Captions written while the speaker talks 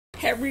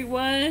Hey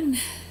everyone,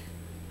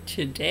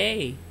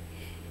 today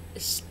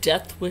is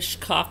Death Wish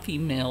Coffee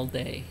Mail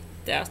Day.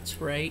 That's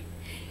right,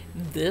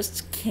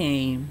 this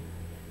came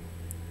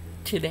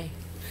today.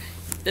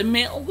 The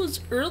mail was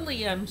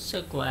early, I'm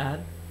so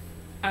glad.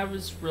 I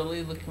was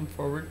really looking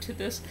forward to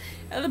this.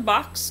 And the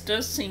box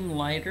does seem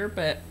lighter,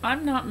 but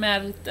I'm not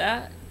mad at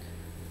that.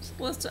 So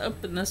let's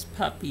open this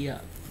puppy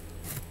up.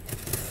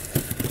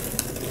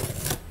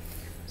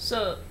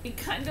 So it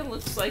kind of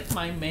looks like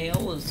my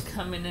mail is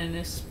coming in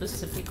a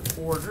specific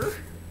order.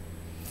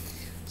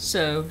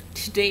 So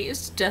today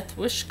is Death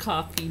Wish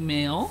Coffee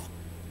Mail.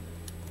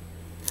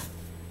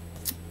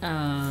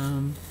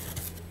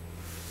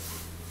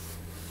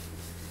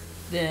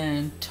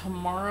 Then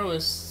tomorrow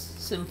is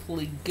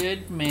Simply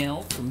Good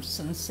Mail from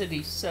Sin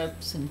City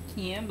Soaps and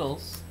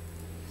Candles.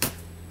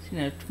 You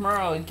know,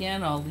 tomorrow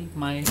again I'll leave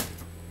my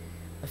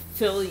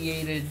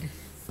affiliated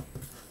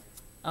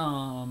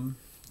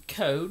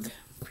code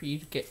for you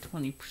to get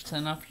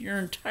 20% off your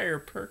entire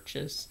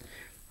purchase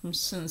from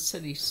Sin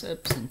City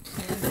Soaps and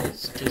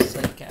Candles, just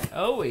like I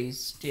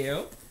always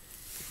do.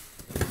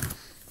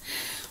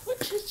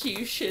 Which, as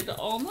you should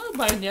all know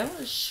by now,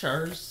 is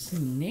Shar's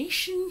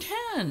Nation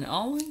 10,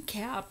 all in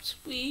caps.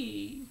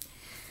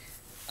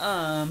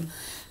 I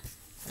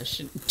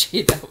shouldn't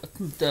do that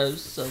with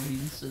those sewing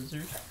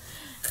scissors.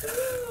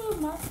 Ooh,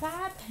 my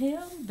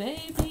 5-pound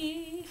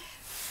baby.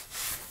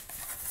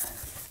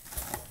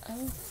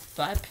 Oh,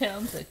 5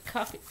 pounds of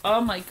coffee.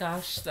 Oh my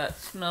gosh, that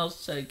smells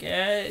so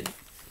good.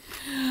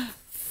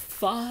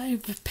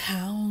 5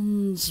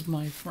 pounds,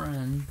 my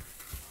friend.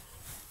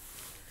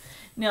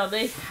 Now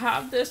they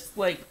have this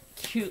like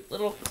cute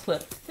little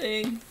clip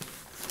thing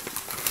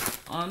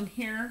on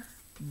here.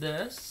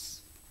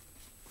 This.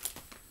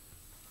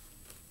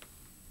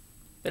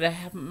 But I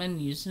haven't been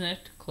using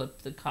it to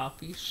clip the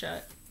coffee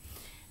shut.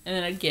 And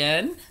then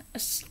again, a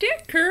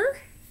sticker.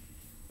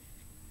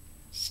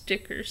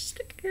 Sticker.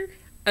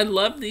 I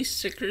love these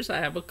stickers. I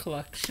have a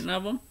collection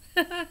of them.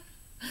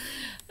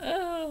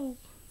 Oh.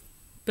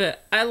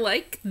 But I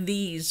like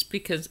these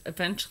because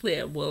eventually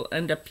I will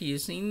end up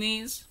using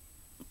these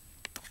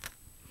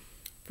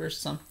for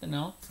something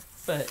else.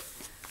 But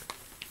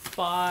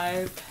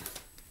 5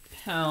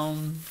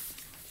 pounds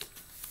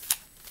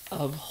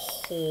of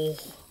whole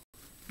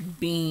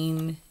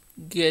bean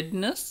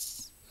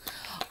goodness.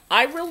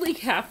 I really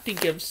have to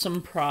give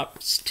some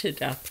props to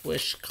Death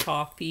Wish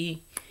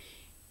Coffee.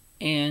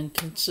 And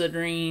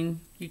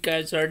considering you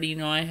guys already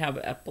know I have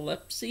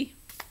epilepsy,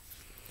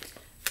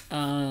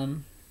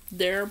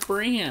 their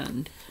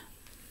brand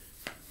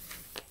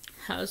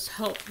has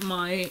helped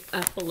my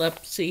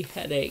epilepsy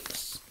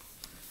headaches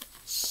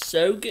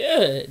so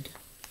good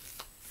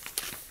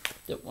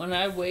that when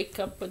I wake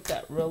up with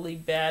that really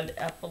bad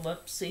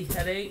epilepsy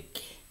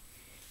headache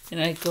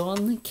and I go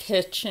in the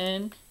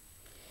kitchen,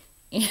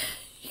 and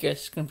you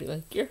guys are going to be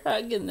like, you're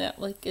hugging that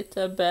like it's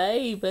a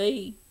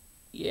baby.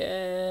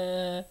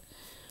 Yeah.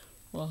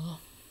 Well,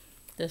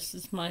 this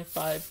is my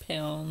 5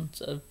 pounds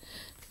of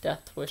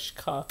Death Wish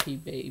coffee,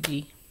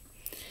 baby.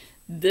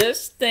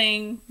 This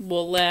thing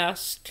will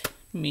last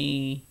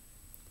me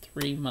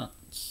 3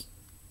 months.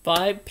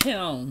 5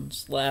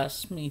 pounds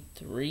lasts me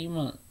 3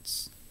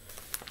 months.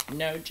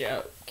 No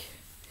joke.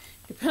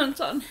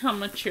 Depends on how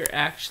much you're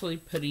actually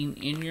putting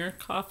in your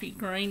coffee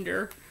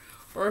grinder.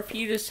 Or if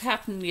you just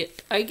happen to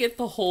get... I get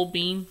the whole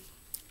bean.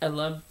 I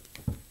love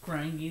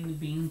grinding the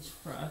beans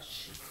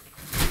fresh.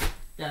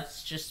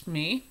 That's just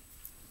me.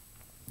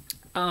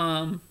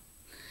 But,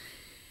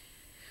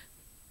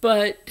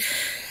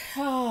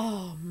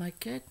 oh my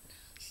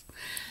goodness.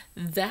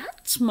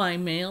 That's my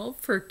mail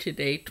for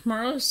today.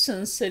 Tomorrow is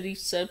Sin City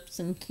Soaps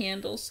and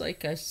Candles,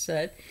 like I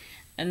said.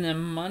 And then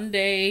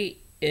Monday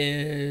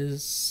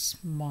is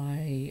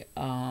my,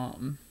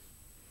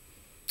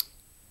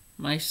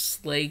 my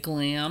Slay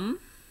Glam.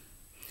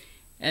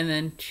 And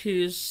then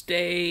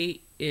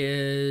Tuesday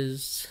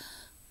is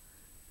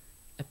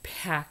a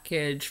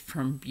package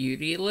from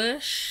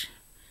Beautylish,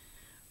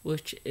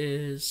 which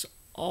is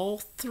all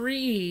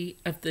 3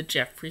 of the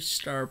Jeffree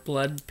Star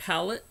Blood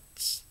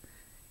palettes.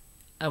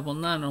 I will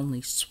not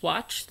only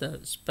swatch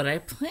those, but I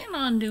plan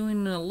on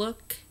doing a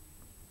look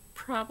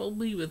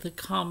probably with a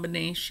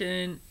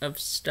combination of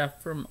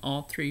stuff from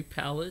all 3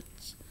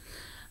 palettes.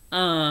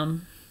 So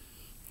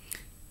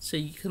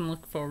you can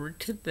look forward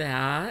to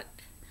that.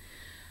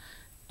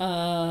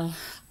 I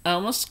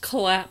almost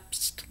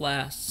collapsed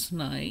last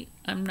night.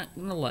 I'm not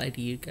going to lie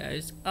to you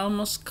guys. I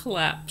almost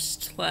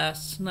collapsed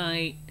last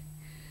night.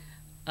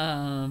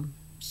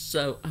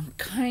 So I'm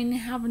kind of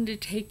having to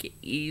take it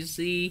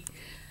easy.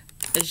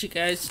 As you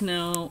guys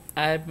know,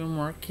 I've been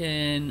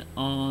working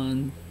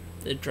on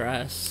the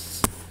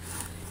dress.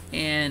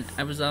 And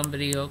I was on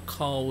video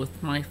call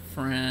with my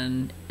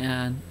friend.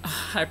 And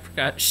I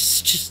forgot,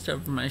 she's just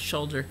over my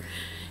shoulder.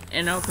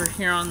 And over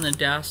here on the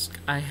desk,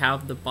 I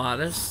have the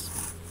bodice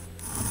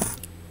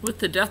with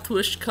the Death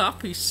Wish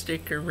coffee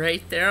sticker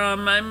right there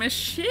on my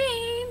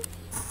machine.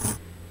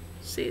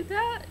 See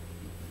that?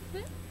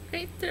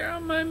 Right there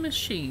on my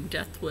machine,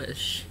 Death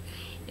Wish.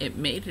 it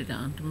made it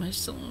onto my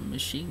sewing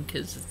machine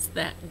because it's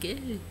that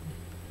good.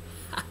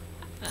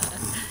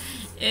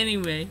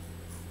 Anyway,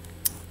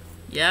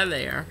 yeah,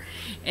 they are.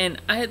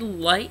 And I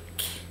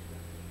like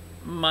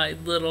my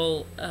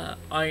little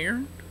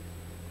iron.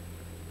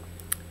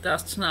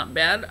 That's not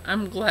bad.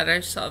 I'm glad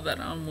I saw that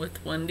on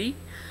with Wendy.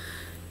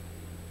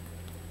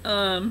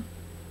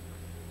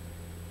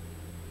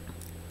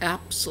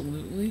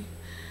 Absolutely.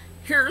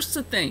 Here's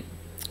the thing.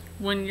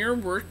 When you're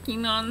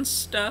working on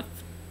stuff,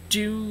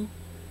 do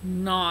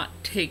not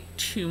take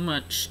too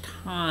much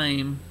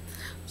time,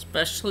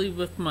 especially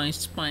with my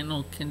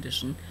spinal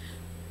condition.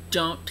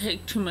 Don't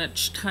take too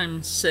much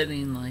time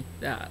sitting like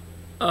that.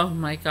 Oh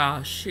my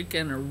gosh, you're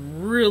gonna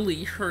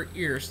really hurt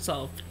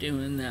yourself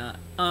doing that.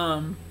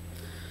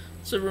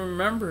 So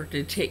remember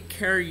to take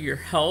care of your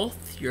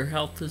health. Your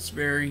health is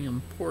very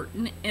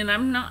important. And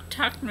I'm not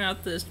talking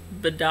about this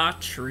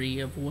debauchery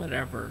of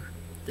whatever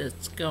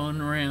that's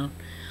going around.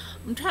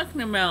 I'm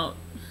talking about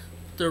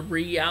the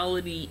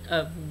reality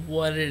of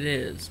what it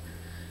is.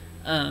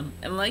 And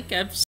like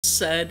I've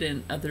said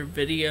in other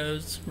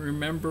videos,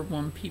 remember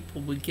when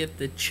people would get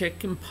the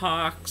chicken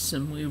pox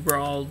and we were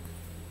all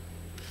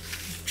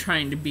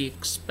trying to be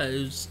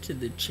exposed to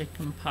the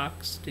chicken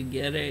pox to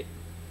get it?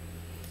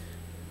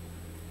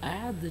 I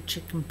had the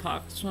chicken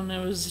pox when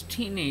I was a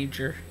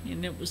teenager,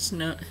 and it was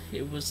not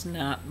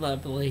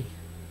lovely.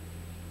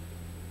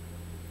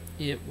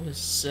 It was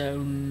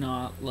so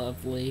not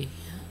lovely.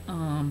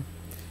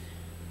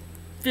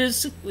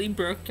 Physically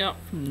broke out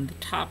from the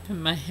top of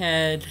my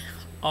head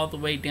all the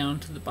way down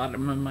to the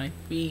bottom of my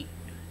feet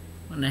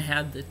when I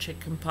had the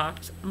chicken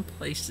pox, in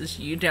places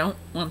you don't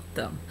want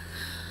them.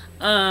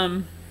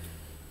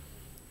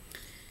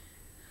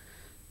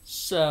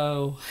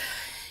 So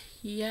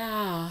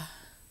yeah,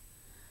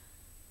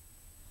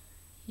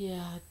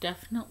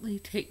 definitely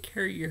take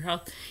care of your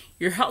health.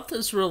 Your health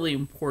is really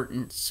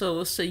important. So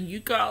let's say you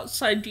go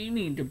outside, you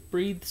need to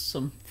breathe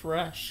some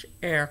fresh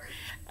air.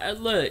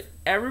 Look,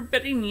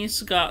 everybody needs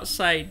to go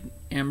outside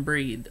and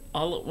breathe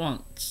all at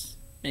once.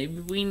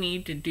 Maybe we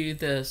need to do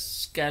this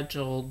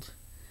scheduled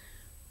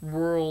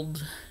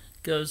world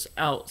goes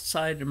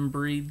outside and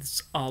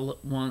breathes all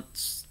at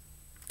once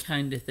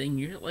kind of thing.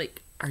 You're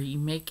like, are you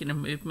making a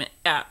movement?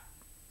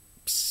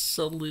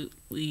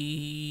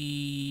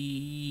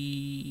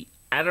 Absolutely.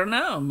 I don't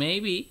know,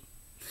 maybe.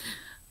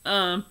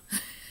 I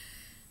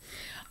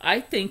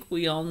think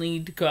we all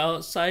need to go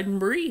outside and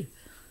breathe.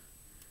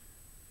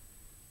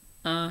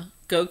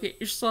 Go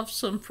get yourself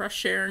some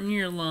fresh air in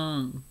your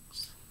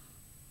lungs.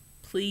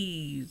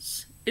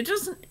 Please. It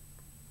doesn't...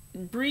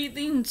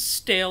 Breathing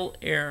stale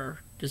air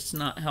does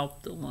not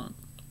help the lung.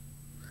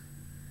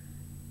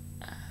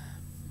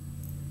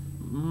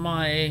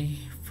 My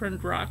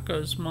friend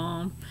Rocco's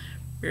mom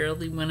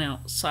barely went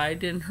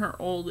outside in her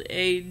old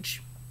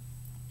age,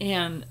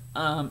 and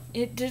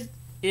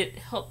it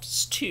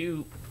helps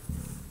to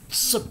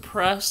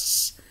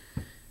suppress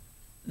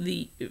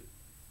the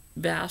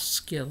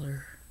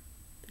vascular,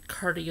 the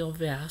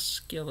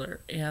cardiovascular,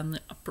 and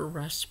the upper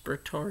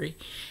respiratory,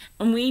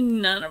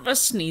 and none of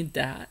us need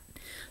that.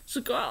 So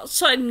go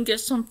outside and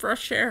get some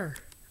fresh air.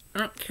 I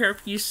don't care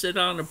if you sit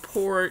on a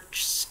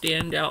porch,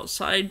 stand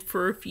outside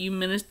for a few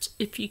minutes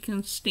if you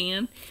can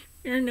stand.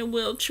 If you're in a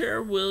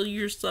wheelchair, wheel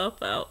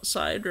yourself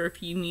outside, or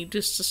if you need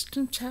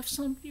assistance, have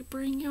somebody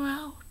bring you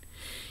out.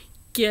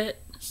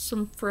 Get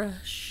some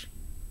fresh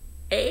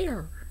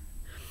air.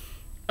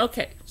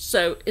 Okay,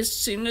 so as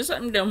soon as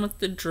I'm done with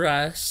the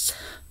dress,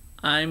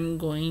 I'm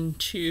going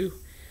to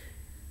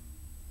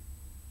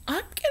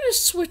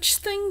switch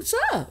things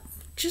up.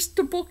 Just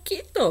a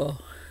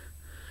poquito.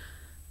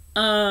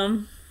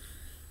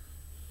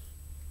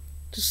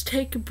 Just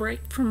take a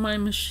break from my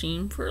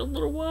machine for a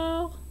little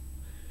while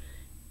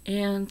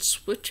and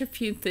switch a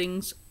few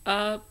things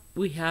up.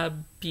 We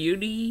have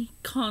beauty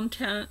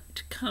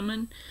content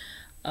coming.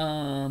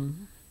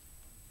 I'm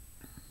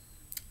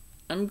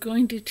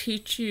going to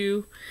teach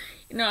you,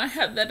 I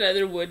have that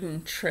other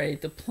wooden tray,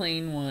 the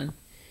plain one.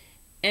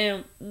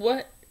 And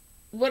what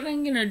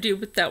I'm going to do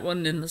with that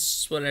one, and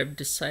this is what I've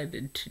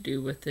decided to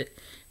do with it,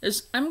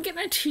 is I'm going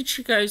to teach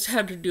you guys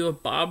how to do a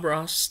Bob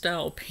Ross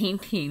style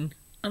painting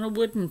on a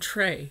wooden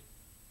tray.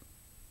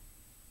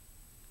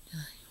 You're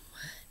like,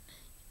 what?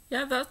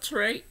 Yeah, that's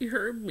right, you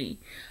heard me.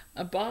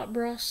 A Bob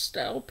Ross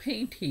style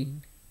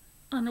painting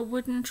on a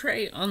wooden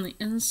tray on the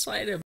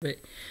inside of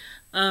it.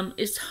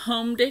 It's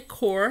home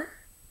decor.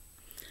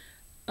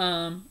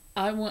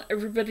 I want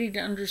everybody to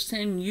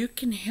understand you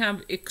can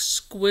have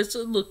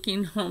exquisite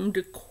looking home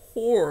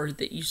decor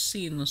that you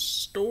see in the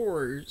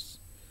stores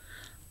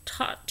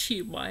taught to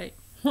you by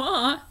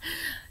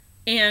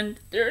and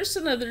there's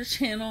another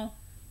channel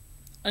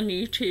on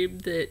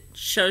YouTube that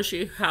shows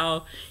you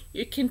how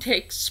you can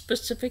take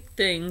specific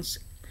things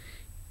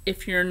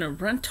if you're in a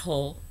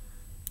rental,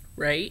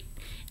 right?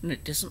 And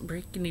it doesn't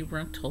break any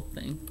rental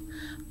thing.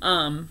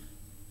 And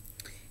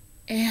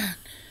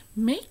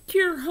make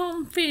your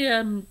home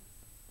fantabulous,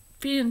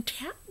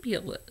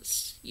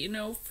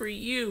 for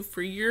you,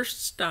 for your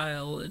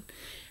style, and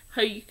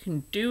how you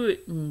can do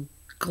it and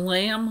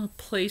glam a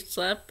place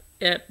up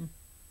at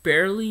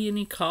barely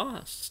any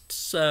cost.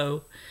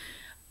 So,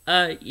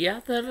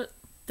 yeah,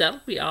 that'll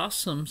be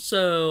awesome.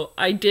 So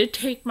I did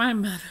take my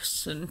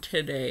medicine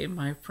today.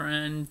 My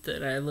friend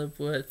that I live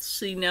with.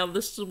 See, now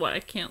this is why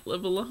I can't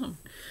live alone.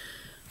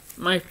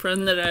 My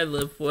friend that I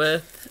live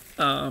with,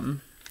 got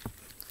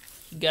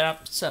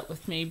upset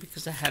with me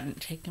because I hadn't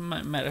taken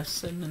my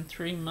medicine in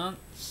 3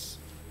 months.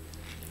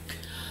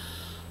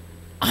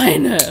 I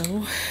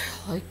know.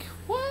 Like,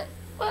 what?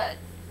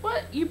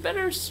 You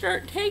better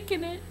start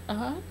taking it.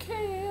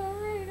 Okay,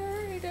 alright,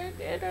 I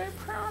did, I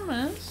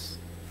promise.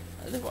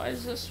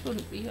 Otherwise, this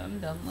wouldn't be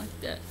undone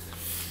like that.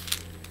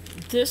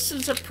 This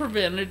is a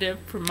preventative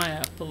for my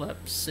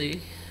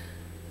epilepsy.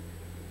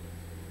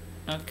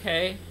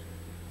 Okay.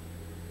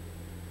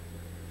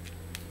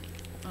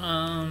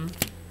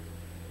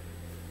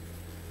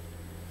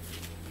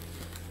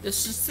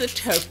 This is the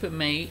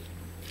Topamate.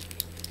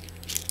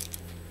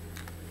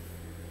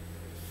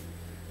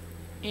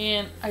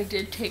 And I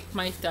did take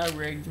my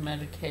thyroid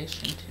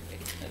medication today.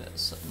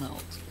 That's something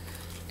else.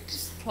 I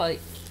just like,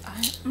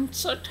 I'm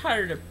so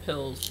tired of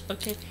pills.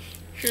 Okay,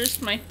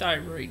 here's my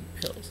thyroid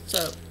pills.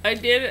 So I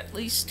did at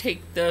least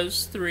take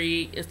those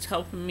 3. It's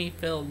helping me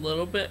feel a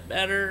little bit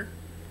better.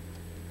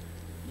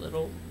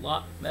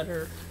 Lot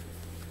better.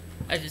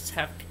 I just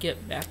have to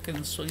get back in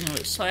the swing of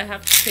it. So I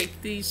have to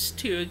take these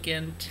 2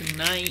 again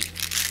tonight.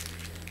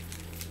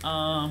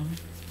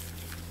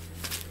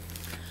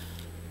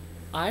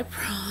 I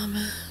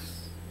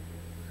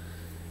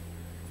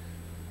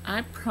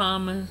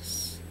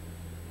promise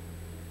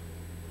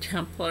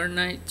Templar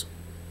Nights.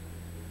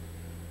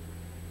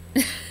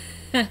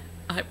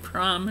 I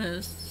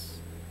promise.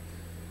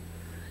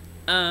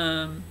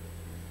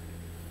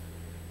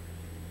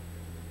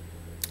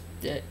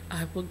 That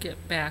I will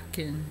get back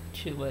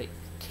into like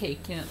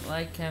taking it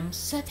like I'm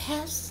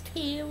supposed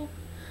to.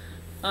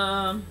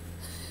 I'm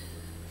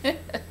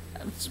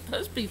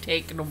supposed to be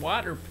taking a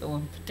water pill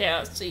and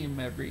potassium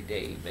every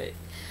day, but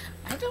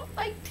I don't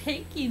like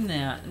taking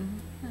that.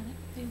 And I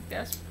think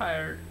that's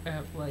part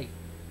of like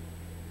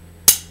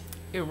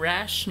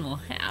irrational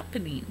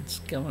happenings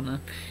going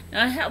on.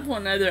 Now I have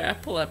one other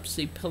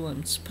epilepsy pill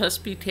I'm supposed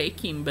to be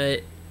taking,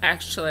 but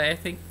actually I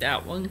think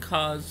that one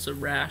caused a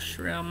rash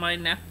around my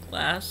neck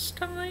last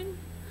time.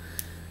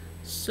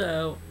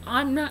 So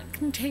I'm not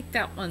going to take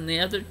that one. The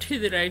other 2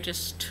 that I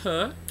just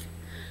took,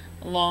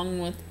 along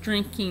with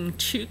drinking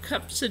 2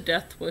 cups of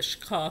Death Wish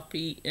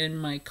coffee in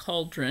my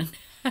cauldron.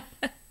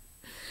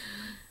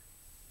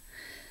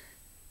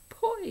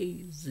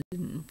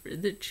 Poison for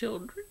the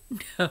children?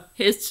 No,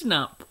 it's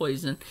not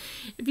poison.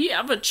 If you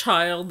have a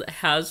child that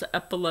has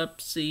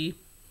epilepsy,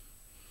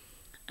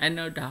 I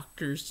know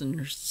doctors and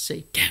nurses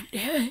say, don't do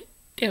it,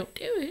 don't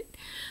do it.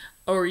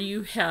 Or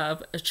you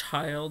have a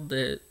child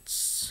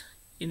that's,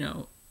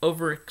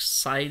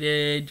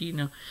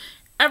 overexcited,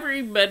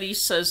 Everybody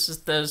says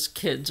that those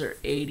kids are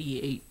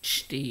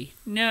ADHD.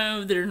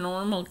 No, they're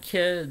normal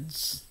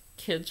kids.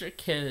 Kids are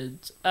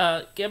kids.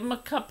 Give them a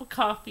cup of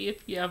coffee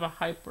if you have a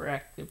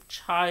hyperactive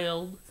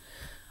child.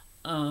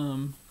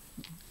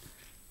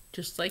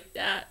 Just like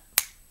that.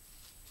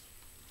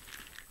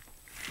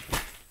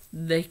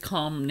 They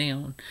calm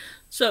down.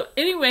 So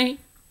anyway,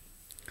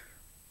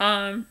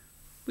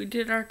 we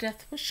did our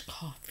Death Wish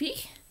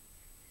coffee.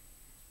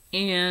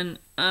 And,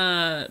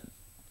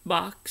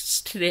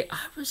 box today.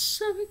 I was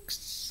so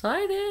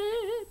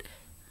excited.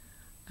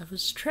 I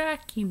was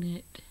tracking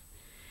it.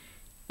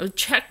 I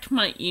checked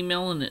my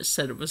email and it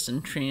said it was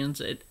in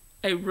transit.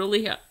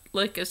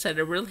 Like I said,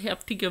 I really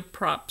have to give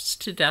props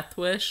to Death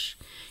Wish.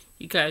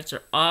 You guys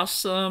are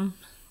awesome.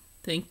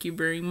 Thank you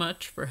very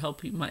much for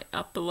helping my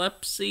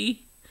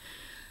epilepsy.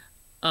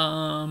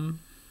 All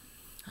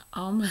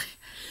my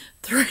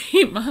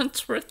 3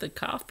 months worth of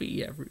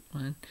coffee,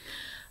 everyone.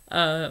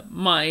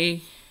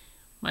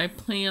 My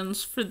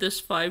plans for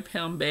this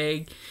 5-pound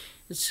bag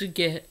is to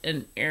get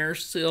an air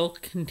seal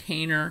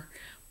container,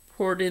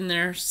 pour it in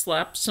there,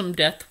 slap some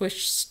Death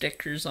Wish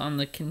stickers on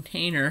the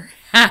container.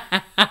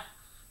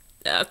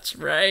 That's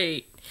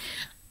right.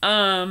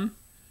 And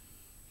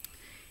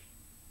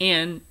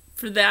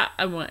for that,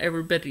 I want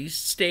everybody to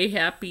stay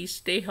happy,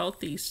 stay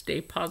healthy,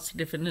 stay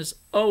positive, and as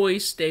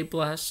always, stay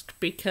blessed,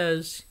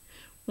 because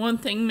one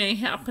thing may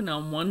happen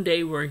on one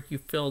day where you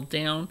feel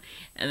down,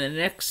 and the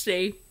next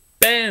day,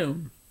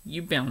 boom,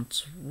 you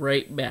bounce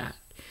right back.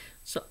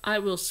 So I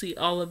will see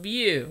all of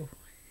you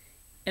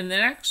in the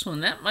next one.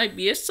 That might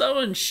be a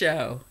sewing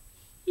show.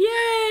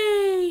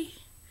 Yay!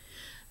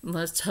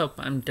 Let's hope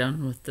I'm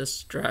done with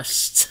this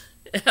dress.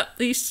 At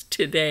least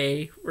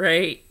today,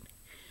 right?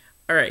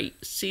 All right,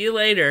 see you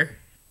later.